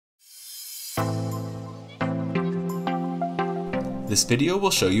This video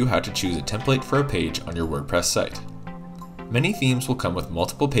will show you how to choose a template for a page on your WordPress site. Many themes will come with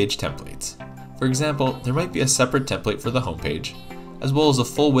multiple page templates. For example, there might be a separate template for the homepage, as well as a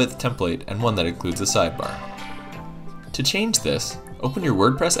full-width template and one that includes a sidebar. To change this, open your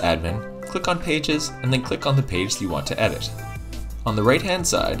WordPress admin, click on Pages, and then click on the page you want to edit. On the right-hand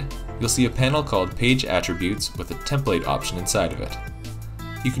side, you'll see a panel called Page Attributes with a template option inside of it.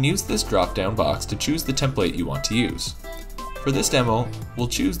 You can use this drop-down box to choose the template you want to use. For this demo, we'll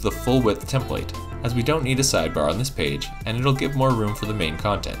choose the full-width template, as we don't need a sidebar on this page, and it'll give more room for the main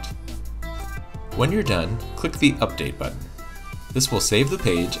content. When you're done, click the Update button. This will save the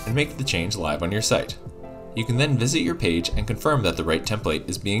page and make the change live on your site. You can then visit your page and confirm that the right template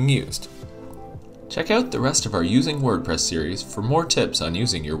is being used. Check out the rest of our Using WordPress series for more tips on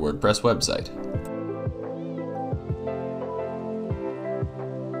using your WordPress website.